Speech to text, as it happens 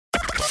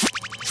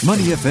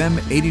Money FM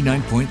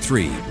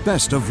 89.3,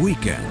 best of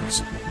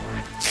weekends.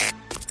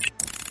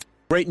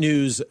 Great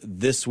news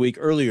this week.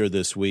 Earlier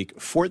this week,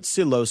 Fort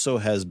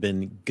Siloso has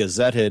been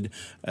gazetted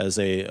as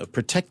a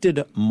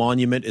protected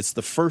monument. It's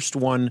the first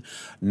one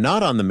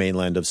not on the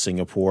mainland of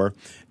Singapore,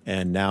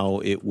 and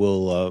now it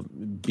will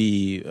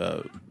be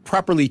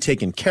properly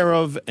taken care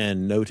of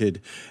and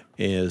noted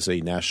as a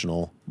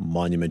national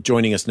monument.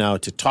 Joining us now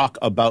to talk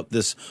about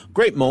this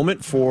great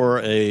moment for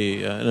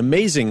an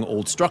amazing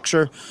old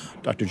structure,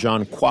 Dr.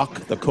 John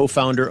Kwok, the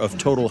co-founder of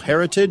Total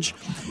Heritage,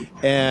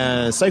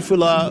 and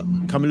Saifullah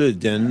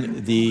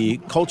Kamaluddin, the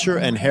Culture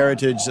and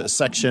Heritage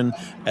section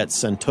at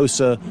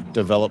Sentosa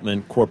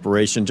Development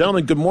Corporation.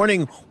 Gentlemen, good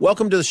morning.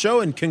 Welcome to the show,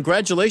 and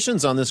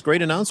congratulations on this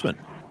great announcement.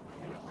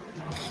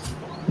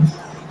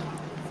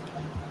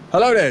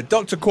 Hello there,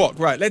 Dr. Kwok.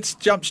 Right, let's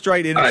jump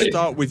straight in and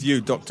start with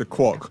you, Dr.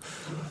 Kwok.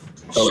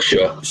 Oh,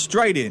 sure.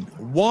 Straight in.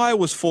 Why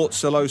was Fort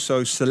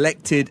Siloso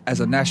selected as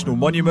a national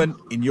monument,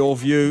 in your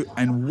view,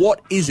 and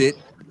what is it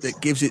that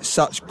gives it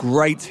such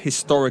great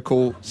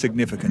historical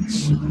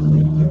significance?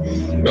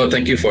 Well,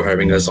 thank you for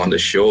having us on the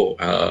show.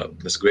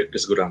 That's great.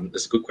 That's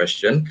a good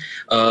question.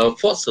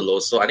 Fort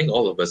Siloso, I think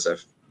all of us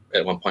have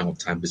at one point of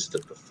time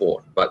visited the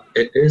fort, but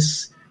it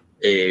is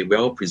a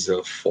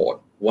well-preserved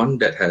fort, one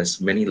that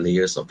has many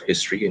layers of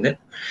history in it.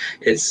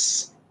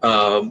 Its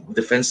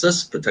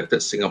defenses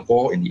protected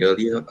Singapore in the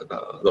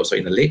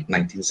late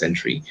 19th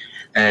century,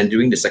 and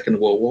during the Second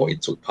World War,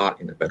 it took part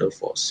in the battle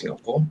for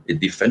Singapore. It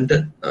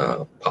defended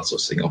parts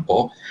of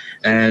Singapore,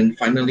 and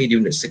finally,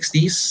 during the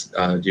 60s,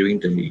 during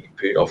the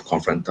period of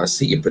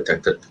confrontation, it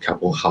protected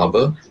Keppel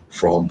Harbour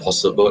from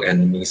possible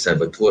enemy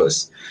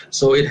saboteurs.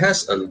 So it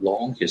has a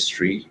long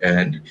history,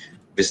 and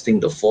visiting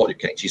the fort, you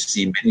can actually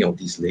see many of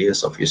these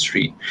layers of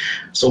history.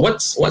 So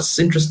what's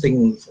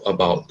interesting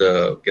about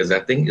the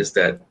gazetting is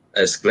that,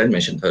 as Glenn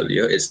mentioned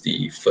earlier, it's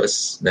the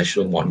first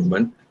national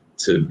monument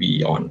to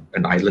be on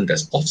an island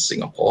that's off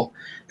Singapore.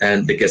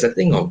 And the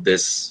gazetting of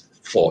this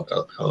fort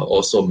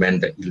also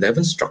meant that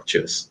 11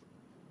 structures,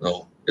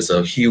 it's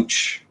a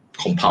huge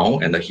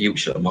compound, and a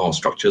huge amount of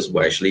structures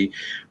were actually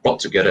brought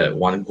together at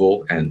one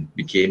go and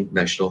became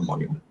national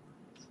monument.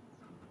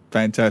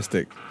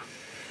 Fantastic.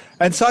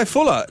 And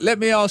Saifullah, let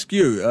me ask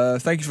you,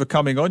 thank you for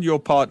coming on. You're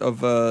part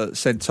of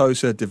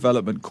Sentosa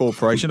Development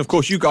Corporation. Of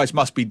course, you guys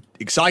must be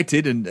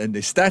excited and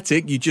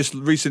ecstatic. You just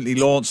recently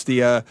launched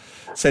the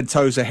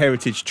Sentosa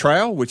Heritage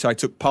Trail, which I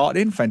took part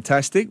in.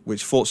 Fantastic,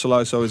 which Fort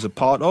Siloso is a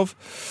part of.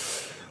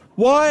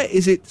 Why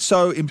is it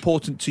so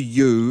important to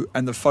you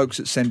and the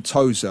folks at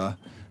Sentosa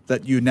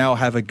that you now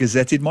have a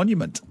gazetted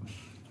monument?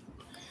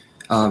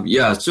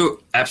 So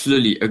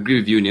absolutely agree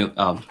with you, Neil.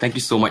 Thank you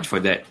so much for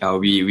that.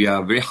 We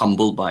are very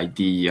humbled by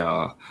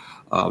the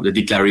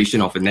declaration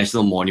of a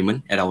national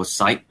monument at our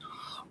site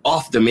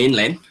off the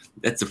mainland.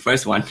 That's the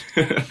first one.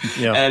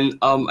 Yeah. And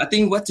I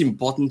think what's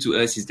important to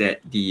us is that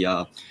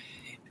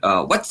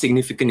what's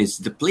significant is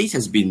the place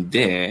has been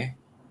there,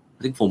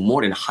 I think, for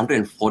more than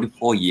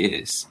 144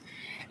 years.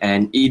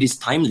 And it is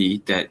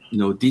timely that,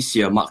 this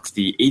year marks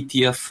the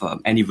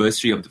 80th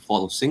anniversary of the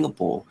fall of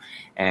Singapore.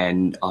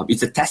 And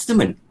it's a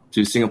testament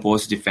to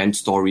Singapore's defense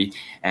story,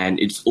 and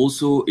it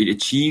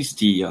achieves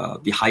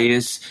the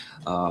highest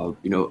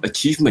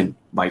achievement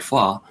by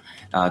far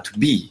to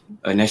be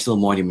a national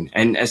monument.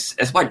 And as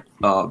what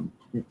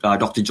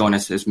Dr. John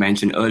has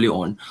mentioned earlier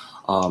on,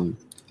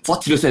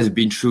 Fort Siloso has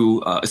been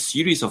through a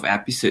series of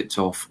episodes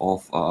of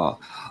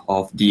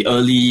the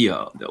early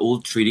the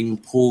old trading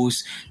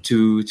post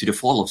to the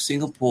fall of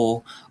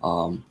Singapore,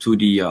 to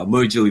the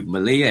merger with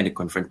Malaya and the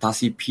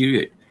confrontasi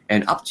period,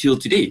 and up till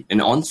today, an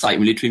on-site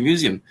military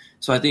museum.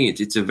 So I think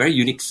it's a very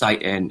unique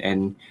site,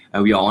 and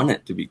we are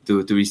honored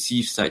to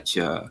receive such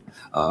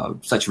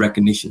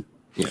recognition.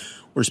 Yeah.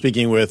 We're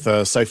speaking with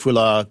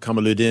Saifullah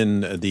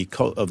Kamaluddin,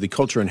 of the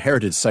Culture and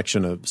Heritage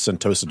section of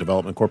Sentosa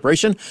Development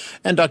Corporation,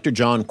 and Dr.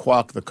 John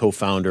Kwok, the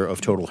co-founder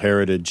of Total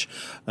Heritage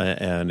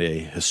and a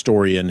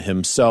historian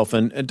himself.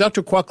 And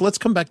Dr. Kwok, let's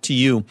come back to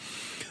you.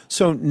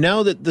 So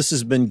now that this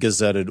has been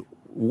gazetted,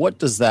 what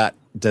does that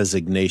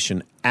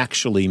designation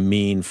actually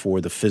mean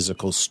for the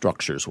physical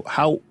structures?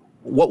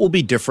 What will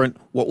be different?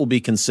 What will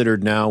be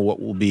considered now?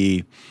 Will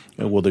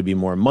there be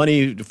more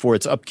money for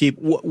its upkeep?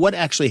 What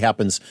actually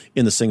happens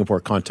in the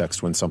Singapore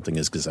context when something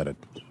is gazetted?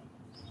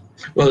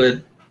 Well,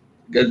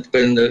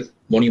 when the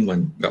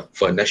monument,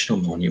 for a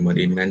national monument,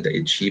 it meant that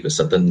it achieved a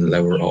certain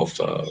level of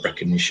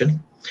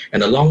recognition.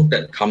 And along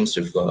that comes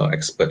with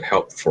expert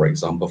help, for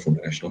example, from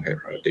the National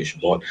Heritage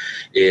Board,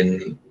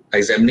 in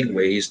examining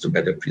ways to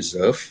better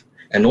preserve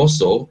and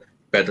also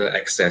better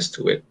access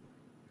to it.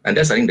 And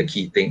that's, I think, the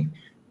key thing.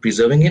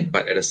 Preserving it,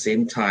 but at the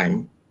same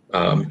time,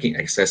 making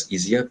access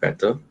easier,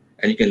 better.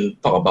 And you can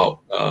talk about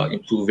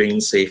improving,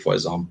 say, for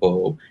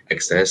example,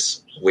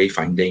 access,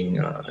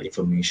 wayfinding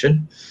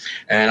information.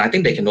 And I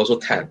think they can also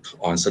tap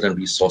on certain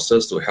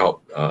resources to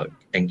help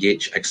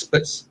engage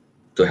experts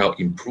to help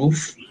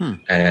improve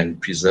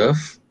and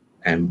preserve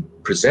and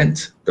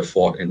present the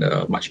fort in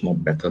a much more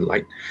better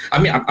light. I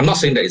mean, I'm not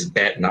saying that it's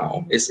bad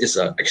now. It's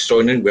an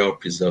extraordinarily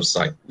well-preserved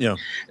site. Yeah.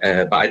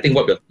 But I think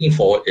what we're looking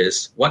for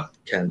is what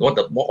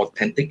the more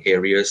authentic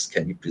areas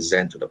can we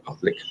present to the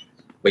public.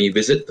 When you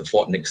visit the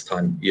fort next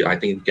time, I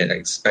think you can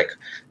expect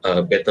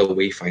a better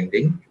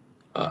wayfinding,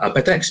 a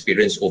better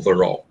experience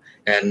overall.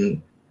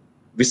 And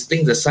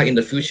visiting the site in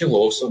the future will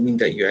also mean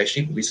that you're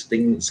actually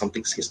visiting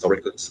something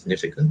historically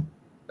significant,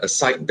 a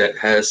site that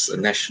has a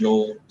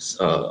national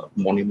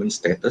monument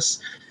status.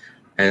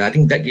 And I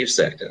think that gives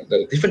a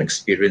different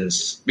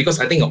experience,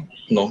 because I think,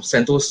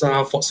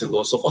 Sentosa, Fort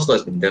Siloso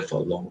has been there for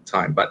a long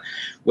time. But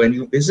when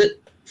you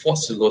visit Fort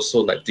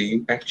Siloso, do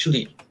you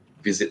actually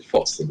visit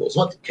Fort Siloso?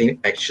 What can you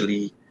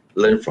actually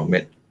learn from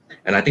it?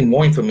 And I think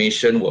more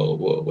information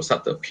will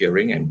start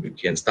appearing, and we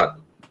can start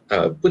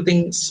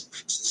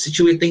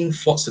situating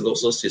Fort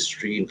Siloso's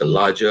history in the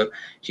larger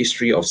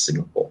history of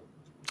Singapore.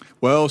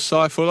 Well,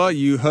 Saifullah,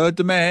 you heard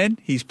the man.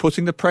 He's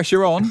putting the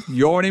pressure on.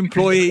 You're an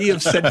employee of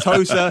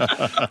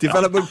Sentosa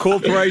Development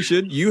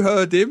Corporation. You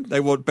heard him. They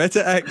want better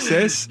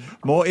access,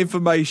 more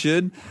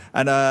information,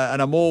 and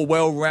a more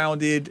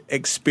well-rounded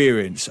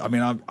experience. I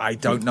mean, I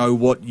don't know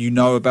what you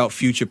know about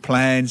future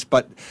plans,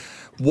 but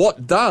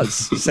what does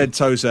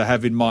Sentosa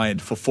have in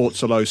mind for Fort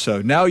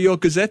Siloso? Now you're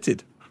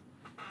gazetted.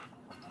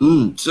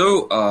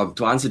 So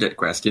to answer that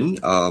question,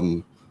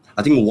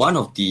 I think one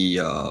of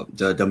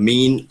the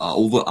main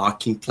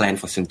overarching plan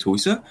for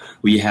Sentosa,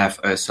 we have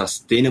a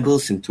sustainable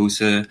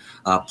Sentosa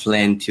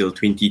plan till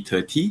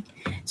 2030.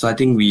 So I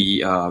think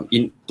we,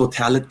 in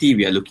totality,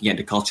 we are looking at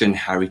the culture and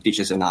heritage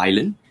as an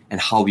island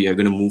and how we are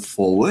going to move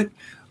forward.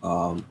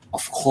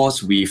 Of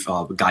course, with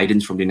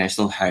guidance from the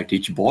National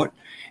Heritage Board,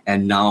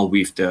 and now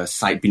with the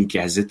site being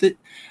gazetted,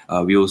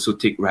 we also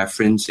take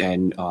reference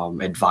and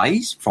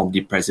advice from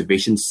the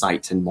preservation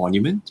sites and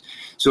monuments.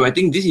 So I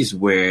think this is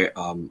where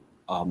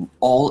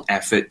all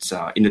efforts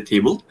are in the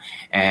table,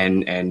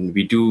 and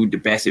we do the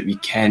best that we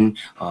can,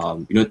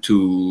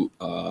 to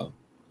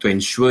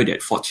ensure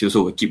that Fort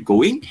Siloso will keep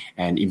going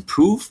and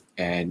improve,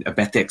 and a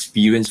better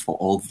experience for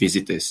all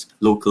visitors,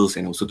 locals,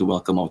 and also to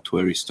welcome our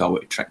tourists to our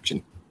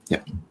attraction. Yeah.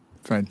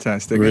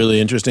 Fantastic. Really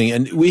interesting.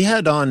 And we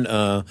had on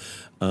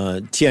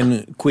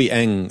Tien Quy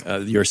Eng,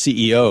 your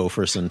CEO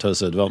for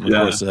Sentosa Development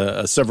Course,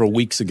 several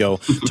weeks ago,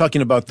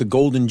 talking about the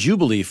Golden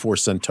Jubilee for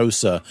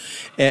Sentosa.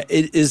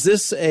 Is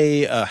this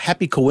a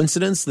happy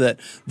coincidence that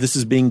this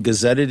is being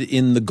gazetted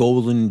in the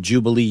Golden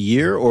Jubilee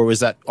year, or was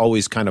that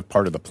always kind of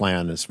part of the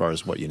plan as far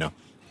as what you know?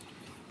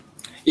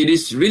 It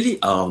is really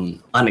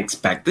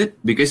unexpected,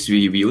 because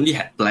we only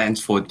had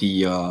plans for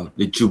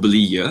the Jubilee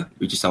year,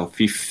 which is our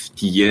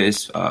 50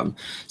 years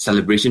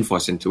celebration for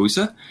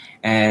Sentosa.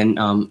 And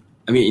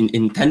I mean,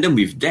 in tandem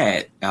with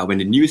that, when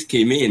the news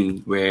came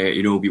in where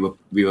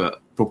we were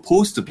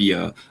proposed to be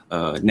a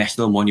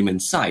national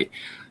monument site,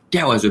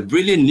 that was a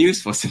brilliant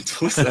news for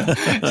Sentosa,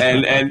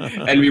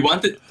 and we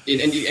wanted,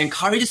 and it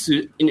encourages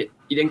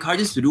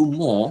us to do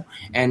more,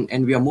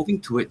 and we are moving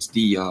towards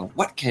the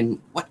what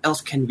else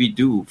can we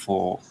do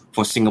for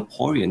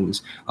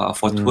Singaporeans,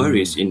 for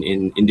tourists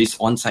in this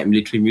on-site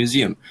military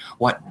museum?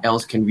 What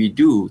else can we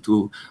do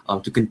to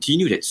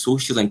continue that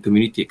social and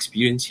community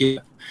experience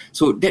here?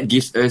 So that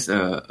gives us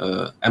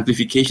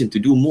amplification to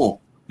do more.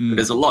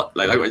 There's a lot,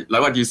 like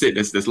what you said,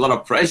 there's a lot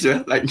of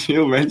pressure, like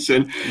you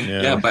mentioned.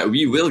 Yeah, but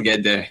we will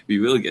get there.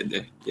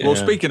 Yeah. Well,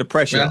 speaking of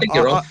pressure, I think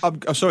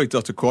I'm sorry,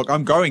 Dr. Kwok,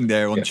 I'm going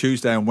there on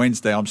Tuesday and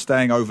Wednesday. I'm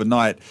staying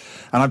overnight,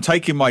 and I'm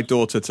taking my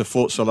daughter to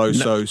Fort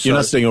Siloso. No, you're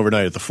not staying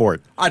overnight at the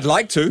fort. I'd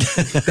like to.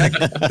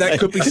 That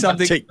could be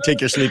something.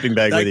 Take your sleeping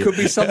bag with you. That could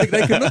be something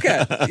they could look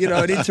at. An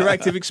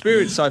interactive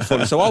experience.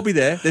 So I'll be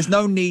there. There's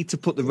no need to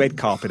put the red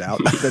carpet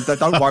out.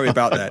 Don't worry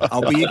about that.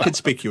 I'll be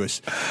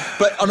inconspicuous.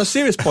 But on a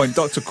serious point,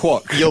 Dr.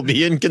 Kwok, you'll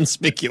be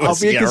inconspicuous. I'll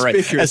be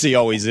inconspicuous, right, as he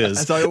always is.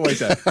 As I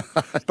always am.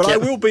 But I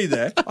will be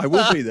there.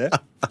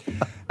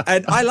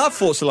 And I love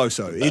Fort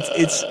Siloso.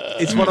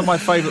 It's one of my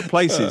favourite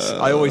places.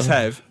 I always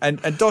have. And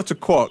Dr.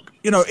 Kwok,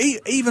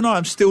 even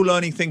I'm still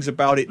learning things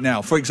about it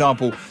now. For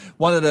example,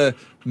 one of the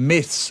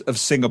myths of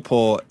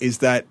Singapore is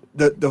that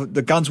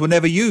the guns were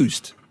never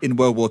used in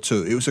World War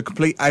II. It was a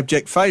complete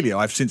abject failure.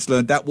 I've since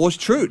learned that was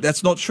true.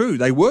 That's not true.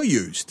 They were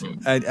used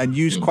and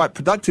used quite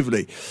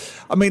productively.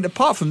 I mean,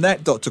 apart from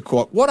that, Dr.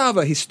 Kwok, what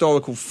other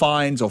historical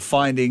finds or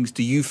findings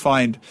do you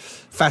find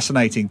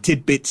fascinating,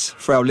 tidbits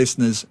for our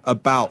listeners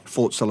about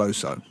Fort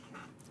Siloso?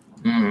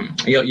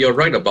 You're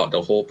right about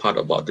the whole part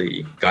about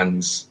the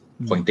guns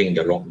pointing in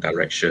the wrong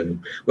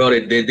direction. Well,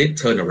 they did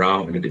turn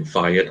around and they did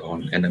fire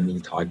on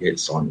enemy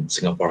targets on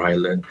Singapore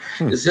Island.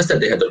 It's just that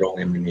they had the wrong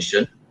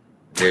ammunition.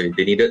 They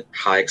needed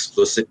high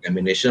explosive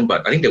ammunition,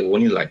 but I think there were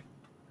only like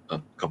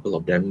a couple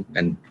of them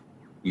and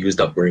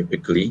used up very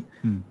quickly.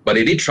 But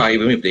they did try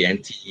even with the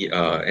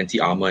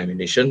anti-armor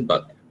ammunition,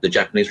 but the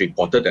Japanese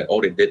reported that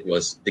all they did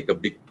was dig a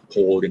big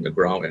hole in the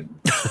ground, and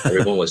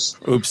everyone was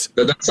oops.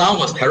 The sound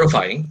was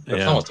terrifying.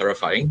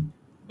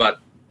 But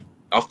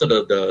after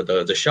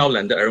the shell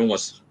landed, everyone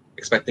was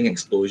expecting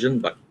explosion,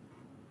 but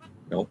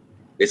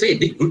they say it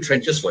did good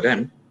trenches for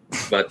them.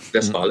 but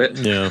that's about it.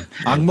 Yeah.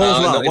 Ang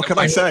Mo's No, what can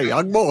I say?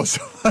 Ang Mo's.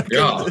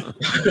 Yeah.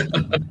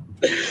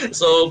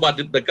 So, but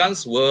the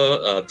guns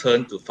were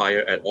turned to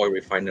fire at oil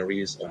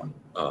refineries on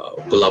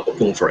Pulau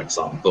Pepung, for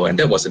example, and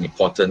that was an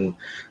important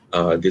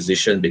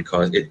decision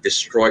because it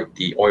destroyed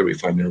the oil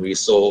refinery.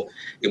 So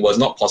it was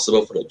not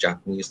possible for the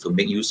Japanese to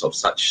make use of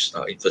such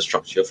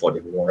infrastructure for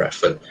their war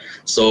effort.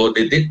 So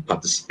they did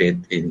participate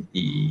in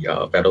the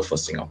battle for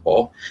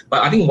Singapore.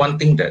 But I think one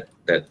thing that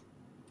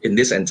in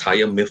this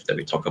entire myth that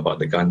we talk about,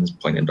 the guns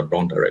pointing in the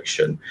wrong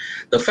direction,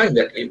 the fact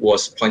that it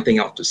was pointing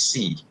out to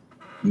sea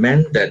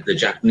meant that the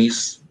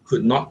Japanese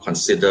could not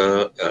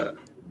consider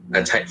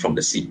attack from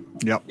the sea.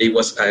 Yep. It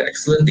was an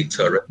excellent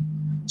deterrent.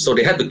 So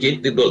they had to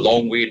go a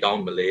long way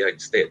down Malaya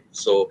instead.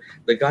 So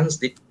the guns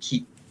did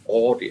keep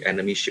all the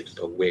enemy ships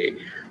away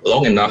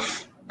long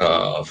enough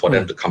for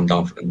them to come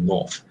down from the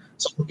north.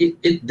 So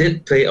it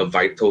did play a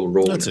vital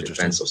role in the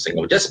defense of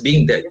Singapore. Just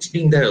being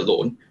there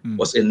alone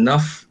was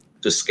enough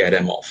to scare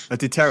them off. A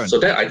deterrent. So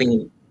that, I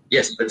think,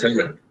 yes, a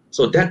deterrent.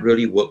 So that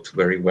really worked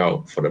very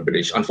well for the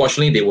British.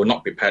 Unfortunately, they were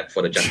not prepared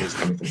for the Japanese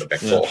coming from the back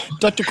door.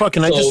 Dr. Kwok,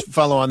 can I just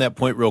follow on that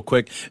point real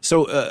quick?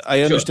 So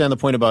I understand the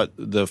point about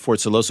the Fort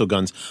Siloso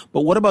guns,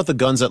 but what about the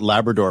guns at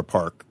Labrador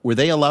Park? Were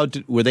they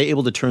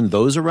able to turn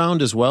those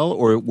around as well,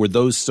 or were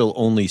those still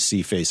only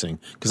sea facing?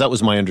 Because that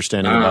was my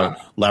understanding about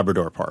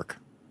Labrador Park.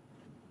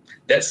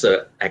 That's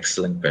an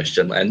excellent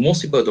question. And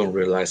most people don't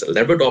realize that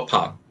Labrador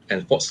Park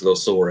and Fort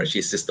Siloso were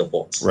actually sister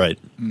forts. Right.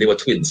 They were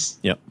twins.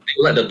 Yep. They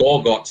were like the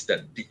door gods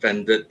that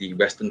defended the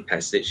western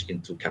passage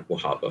into Keppel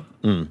Harbour.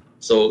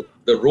 So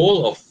the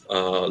role of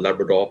Fort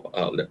Labrador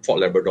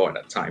at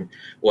that time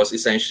was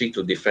essentially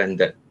to defend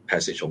that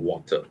passage of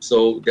water.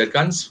 So their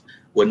guns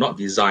were not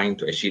designed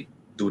to actually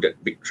do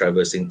that big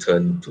traversing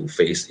turn to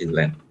face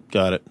inland.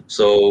 Got it.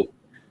 So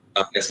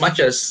as much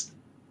as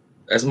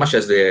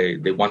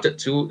they wanted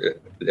to,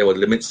 there were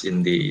limits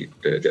in the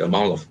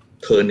amount of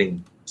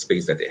turning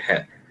space that they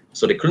had.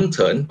 So they couldn't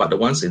turn, but the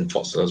ones in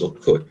Fort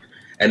Siloso could.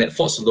 And at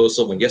Fort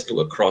Siloso, when you just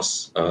look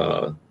across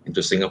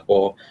into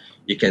Singapore,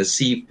 you can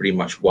see pretty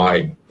much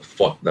why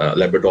Fort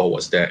Labrador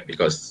was there,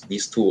 because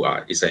these two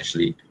are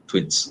essentially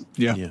twins.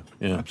 Yeah.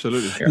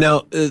 Absolutely. Yeah.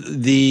 Now,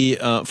 the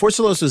Fort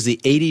Siloso is the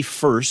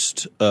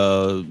 81st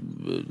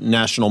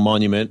national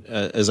monument,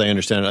 as I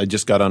understand it. I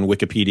just got on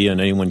Wikipedia, and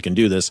anyone can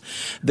do this.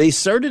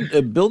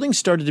 Buildings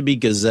started to be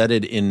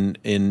gazetted in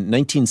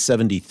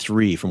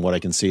 1973, from what I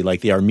can see,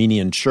 like the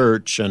Armenian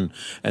Church and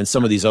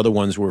some of these other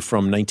ones were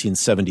from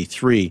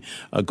 1973,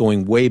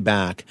 going way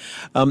back.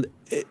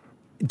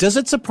 Does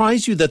it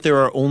surprise you that there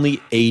are only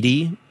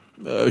 80?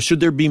 Should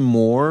there be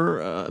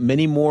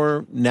many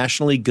more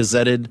nationally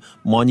gazetted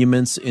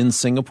monuments in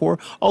Singapore?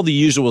 All the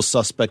usual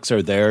suspects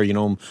are there,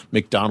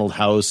 McDonald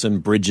House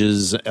and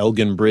bridges,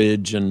 Elgin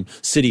Bridge and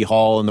City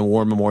Hall and the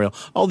War Memorial,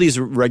 all these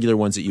regular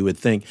ones that you would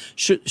think.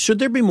 Should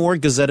there be more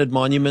gazetted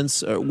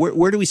monuments?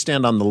 Where do we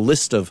stand on the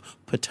list of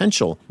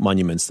potential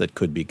monuments that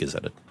could be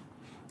gazetted?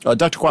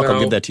 Dr. Kwok, I'll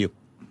give that to you.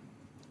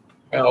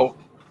 Well,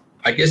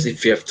 I guess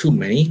if you have too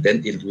many,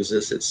 then it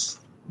loses its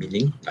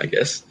meaning, I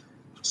guess.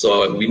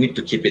 So we need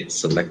to keep it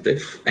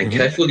selective and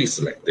carefully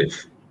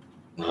selective.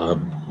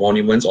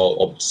 Monuments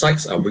or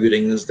sites are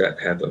buildings that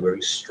have a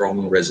very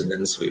strong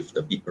resonance with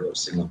the people of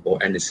Singapore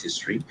and its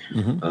history,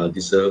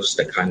 deserves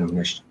that kind of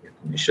national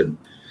recognition.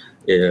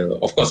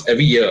 Of course,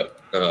 every year,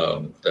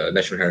 the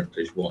National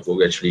Heritage Board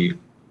will actually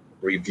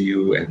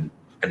review and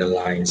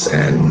analyze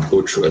and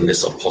go through a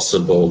list of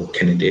possible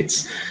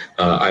candidates.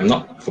 I'm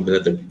not familiar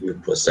with the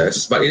review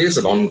process, but it is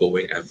an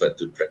ongoing effort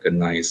to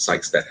recognize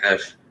sites that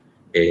have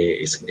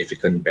a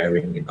significant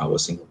bearing in our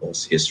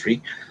Singapore's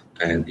history.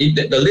 And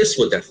the list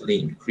will definitely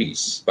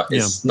increase, but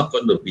it's not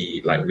going to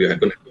be like we are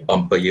going to have a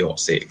bumper year of,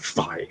 say,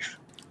 5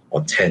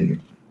 or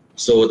 10.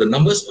 So the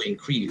numbers will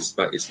increase,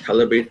 but it's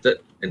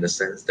calibrated in the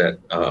sense that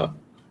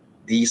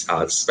these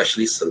are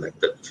specially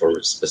selected for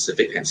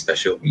specific and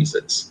special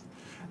reasons.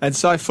 And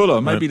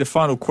Saifullah, maybe the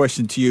final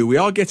question to you. We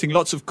are getting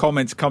lots of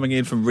comments coming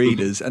in from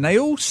readers, and they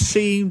all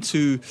seem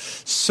to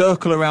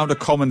circle around a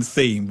common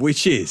theme,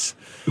 which is,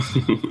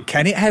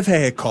 can it have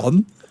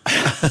aircon?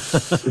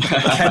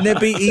 Can there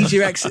be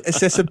easier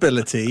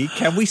accessibility?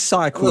 Can we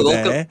cycle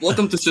there?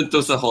 Welcome to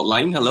Sentosa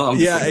Hotline. Hello.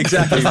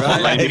 Exactly.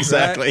 Right?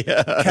 Exactly.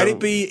 Can it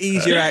be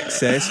easier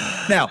access?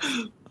 Now,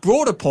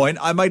 broader point,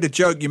 I made a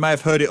joke, you may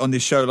have heard it on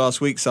this show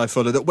last week,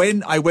 Saifullah, that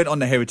when I went on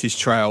the Heritage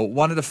Trail,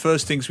 one of the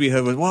first things we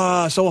heard was,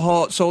 wow, so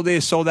hot, so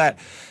this, so that.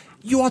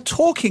 You are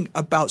talking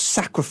about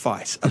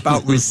sacrifice,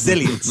 about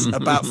resilience,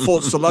 about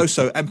Fort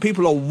Siloso, and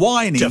people are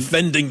whining.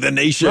 Defending the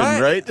nation,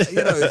 right?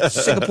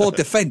 Singapore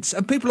defence.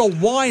 And people are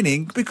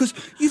whining because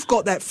you've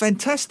got that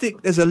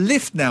fantastic, there's a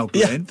lift now,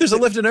 Glenn. Yeah, there's a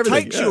lift and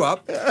everything. Takes you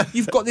up.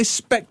 You've got this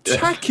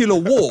spectacular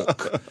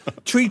walk,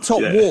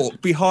 treetop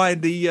walk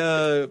behind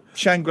the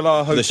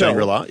Shangri-La Hotel. The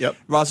Shangri-La, yep.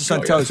 Rasa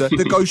Sentosa,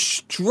 that goes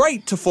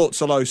straight to Fort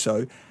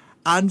Siloso.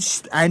 And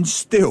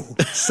still,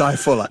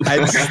 Saifullah,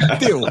 and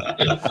still,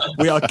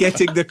 we are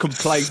getting the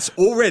complaints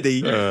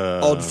already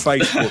on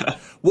Facebook.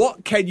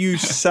 What can you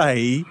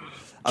say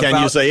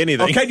Can you say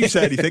anything? Oh, can you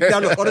say anything? Now,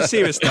 look, on a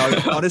serious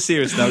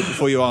note,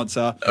 before you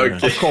answer,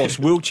 of course,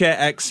 wheelchair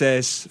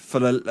access for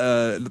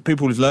the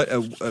people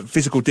with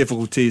physical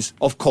difficulties,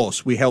 of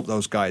course, we help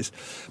those guys.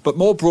 But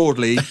more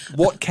broadly,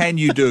 what can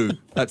you do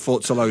at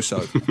Fort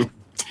Siloso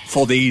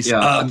for these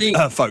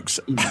folks?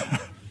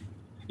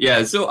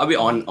 Yeah, so I mean,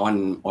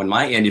 on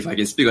my end, if I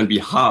can speak on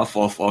behalf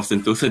of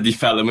Sentosa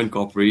Development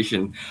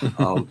Corporation,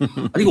 I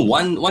think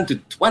one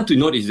to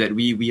note is that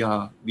we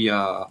are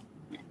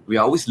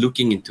always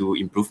looking into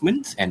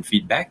improvements and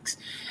feedbacks,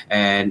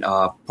 and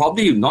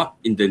probably not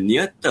in the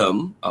near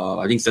term.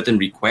 I think certain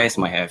requests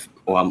might have,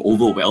 or I'm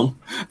overwhelmed,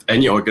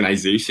 any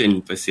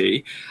organization per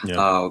se.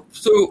 Yeah.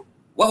 So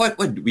what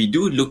we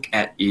do look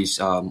at is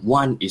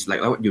one is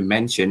like what you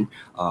mentioned.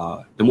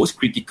 The most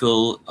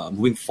critical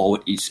moving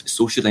forward is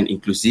social and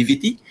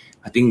inclusivity.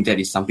 I think that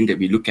is something that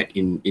we look at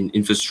in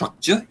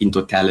infrastructure in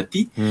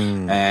totality.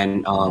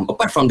 And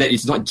apart from that,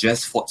 it's not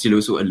just Fort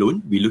Siloso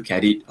alone. We look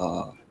at it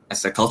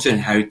as a culture and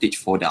heritage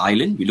for the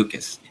island. We look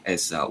as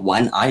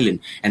one island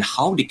and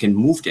how they can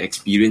move the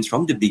experience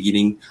from the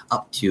beginning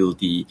up till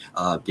the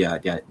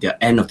their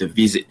end of the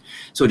visit.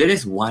 So that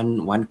is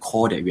one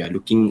core that we are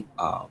looking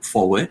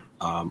forward,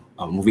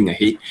 moving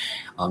ahead.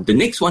 The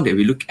next one that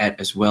we look at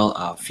as well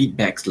are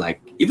feedbacks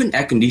like even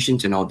air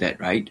conditions and all that,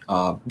 right?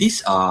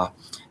 These are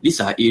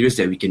areas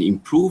that we can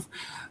improve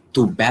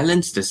to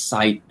balance the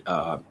site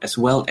as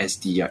well as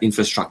the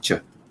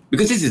infrastructure.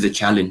 Because this is a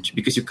challenge,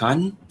 because you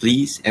can't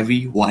please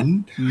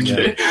everyone.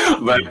 Okay?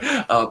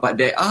 But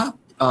there are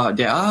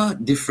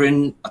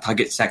different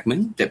target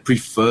segments that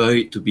prefer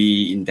it to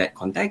be in that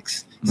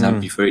context.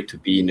 Some prefer it to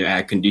be in the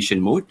air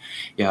conditioned mode.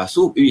 Yeah,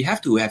 so we have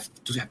to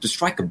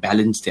strike a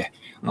balance there.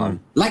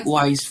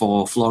 Likewise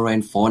for flora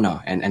and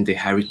fauna and the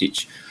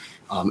heritage.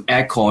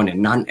 Aircon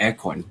and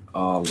non-aircon,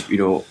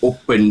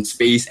 open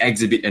space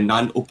exhibit and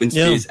non-open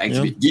space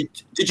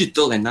exhibit,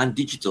 digital and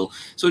non-digital.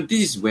 So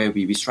this is where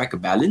we strike a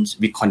balance.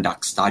 We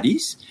conduct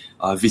studies,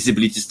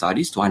 visibility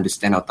studies to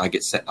understand our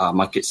target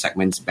market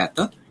segments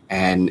better.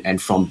 And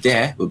from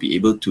there, we'll be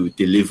able to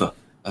deliver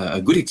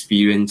a good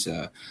experience,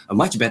 a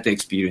much better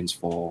experience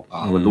for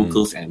our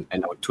locals and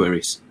our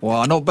tourists.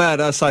 Wow, not bad,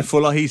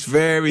 Saifullah. He's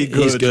very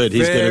good. He's good.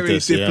 He's very good at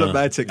this,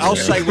 diplomatic. Yeah.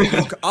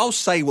 I'll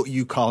say what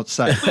you can't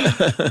say.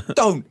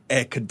 Don't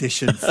air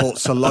condition Fort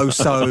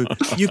Siloso.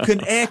 You can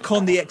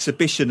aircon the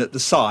exhibition at the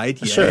side,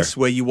 yes,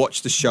 where you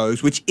watch the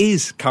shows, which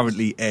is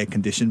currently air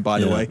conditioned, by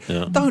the way.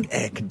 Yeah. Don't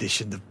air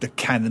condition the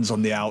cannons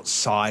on the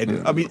outside.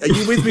 I mean, are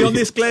you with me on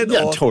this, Glenn?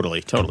 Yeah,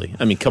 totally.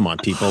 I mean, come on,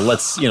 people.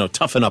 Let's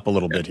toughen up a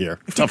little bit here.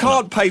 If you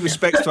can't pay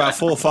respects to our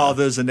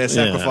forefathers and their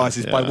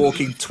sacrifices by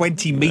walking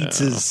 20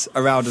 meters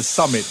around a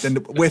summit, then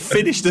we're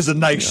finished as a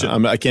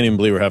nation. I can't even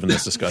believe we're having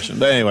this discussion.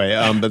 But anyway,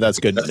 but that's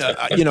good.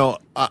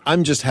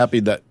 I'm just happy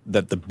that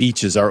the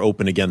beaches are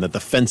open again, that the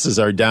fences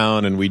are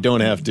down, and we don't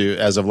have to,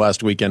 as of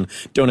last weekend,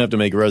 don't have to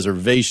make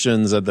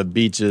reservations at the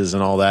beaches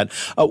and all that.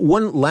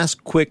 One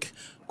last quick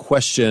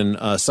question,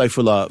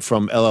 Saifullah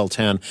from LL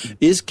Tan.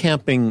 Is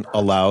camping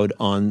allowed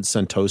on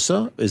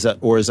Sentosa? Is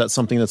that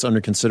something that's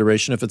under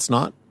consideration if it's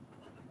not?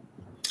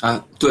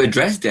 To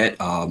address that,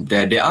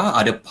 there are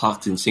other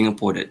parks in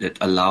Singapore that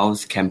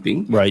allows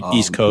camping. Right,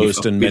 East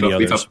Coast and many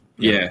others.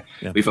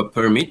 With a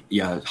permit.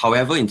 Yeah.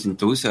 However, in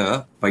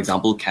Sentosa, for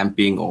example,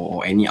 camping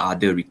or any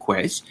other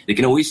request, they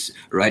can always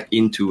write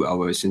into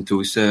our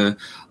Sentosa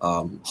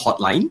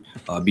hotline,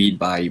 be it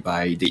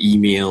by the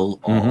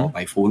email or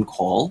by phone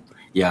call.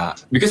 Yeah,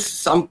 because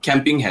some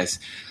has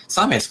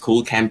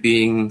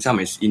co-camping, some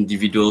has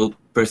individual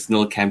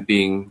personal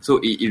camping.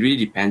 So it really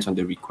depends on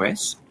the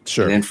request.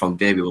 Sure. And then from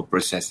there, we will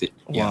process it.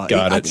 Wow.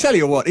 I tell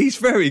you what, he's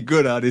very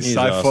good at this,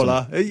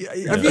 Saifullah.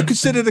 Awesome. Have you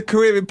considered a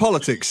career in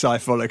politics,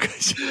 Saifullah?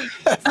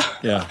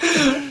 Yeah.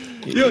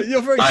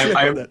 You're very sure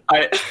about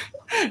that.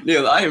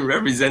 Neil, I am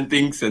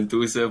representing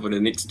Sentosa for the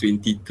next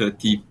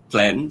 2030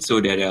 plan. So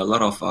there are a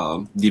lot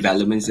of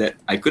developments that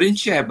I couldn't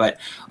share, but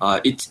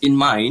it's in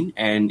mind,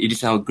 and it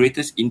is our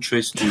greatest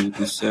interest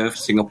to serve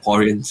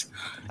Singaporeans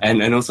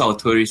and also our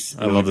tourists.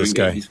 I love this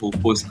guy. This whole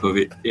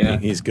post-COVID. Yeah.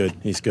 He's good.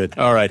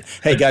 All right.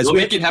 Hey, guys. We'll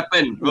make it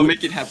happen.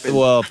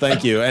 Well,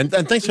 thank you. And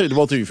thanks to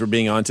both of you for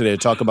being on today to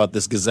talk about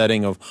this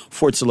gazetting of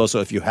Fort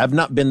Siloso. If you have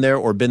not been there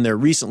or been there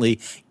recently,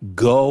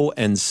 go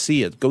and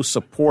see it. Go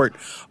support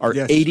our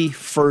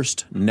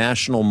 81st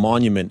National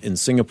Monument in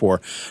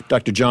Singapore.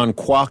 Dr. John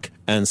Kwok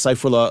and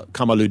Saifullah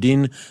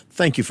Kamaluddin,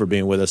 thank you for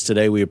being with us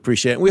today. We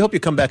appreciate it. We hope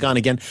you come back on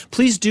again.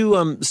 Please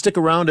do stick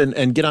around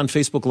and get on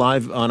Facebook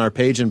Live on our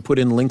page and put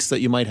in links that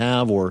you might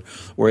have or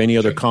any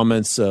other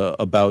comments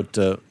about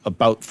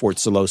Fort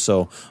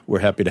Siloso. We're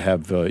happy to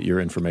have your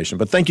information.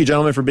 But thank you,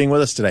 gentlemen, for being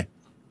with us today.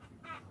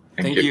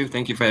 Thank you.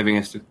 Thank you for having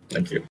us too.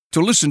 Thank you.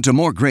 To listen to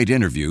more great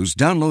interviews,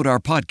 download our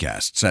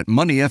podcasts at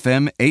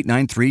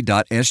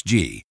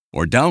moneyfm893.sg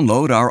or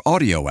download our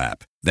audio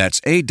app. That's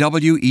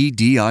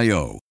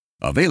AWEDIO.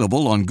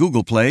 Available on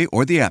Google Play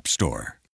or the App Store.